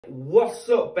What's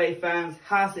up, Bay fans?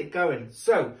 How's it going?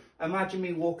 So, imagine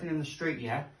me walking in the street,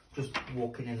 yeah? Just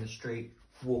walking in the street,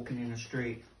 walking in the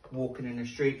street, walking in the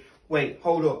street. Wait,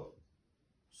 hold up.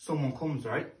 Someone comes,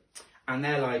 right? And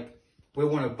they're like, we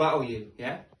want to battle you,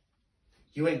 yeah?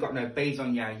 You ain't got no bays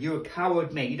on ya. You're a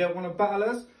coward, mate. You don't want to battle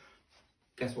us?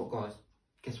 Guess what, guys?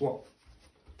 Guess what?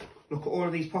 Look at all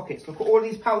of these pockets. Look at all of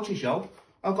these pouches, yo.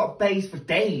 I've got bays for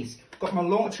days. Got my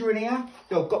launcher in here.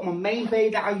 Yo, got my main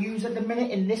bay that I use at the minute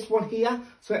in this one here.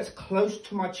 So it's close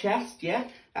to my chest, yeah?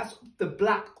 That's the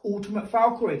Black Ultimate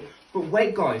Valkyrie. But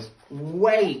wait, guys.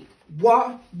 Wait.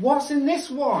 What's in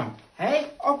this one? Hey,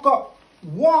 I've got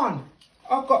one.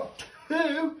 I've got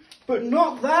two. But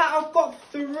not that. I've got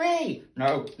three.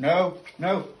 No.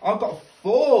 I've got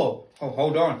four. Oh,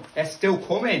 hold on. They're still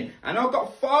coming. And I've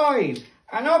got five.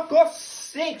 And I've got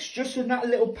six just in that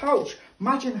little pouch.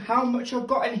 Imagine how much I've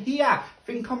got in here.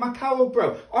 Think I'm a coward,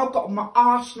 bro. I've got my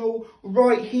arsenal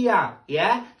right here,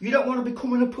 yeah? You don't want to be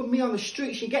coming and put me on the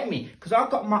streets, you get me? Because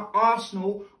I've got my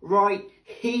arsenal right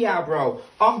here, bro.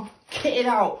 I'm kitted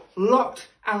out, locked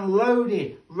and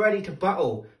loaded, ready to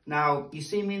battle. Now, you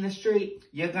see me in the street,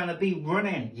 you're going to be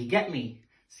running. You get me?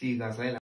 See you guys later.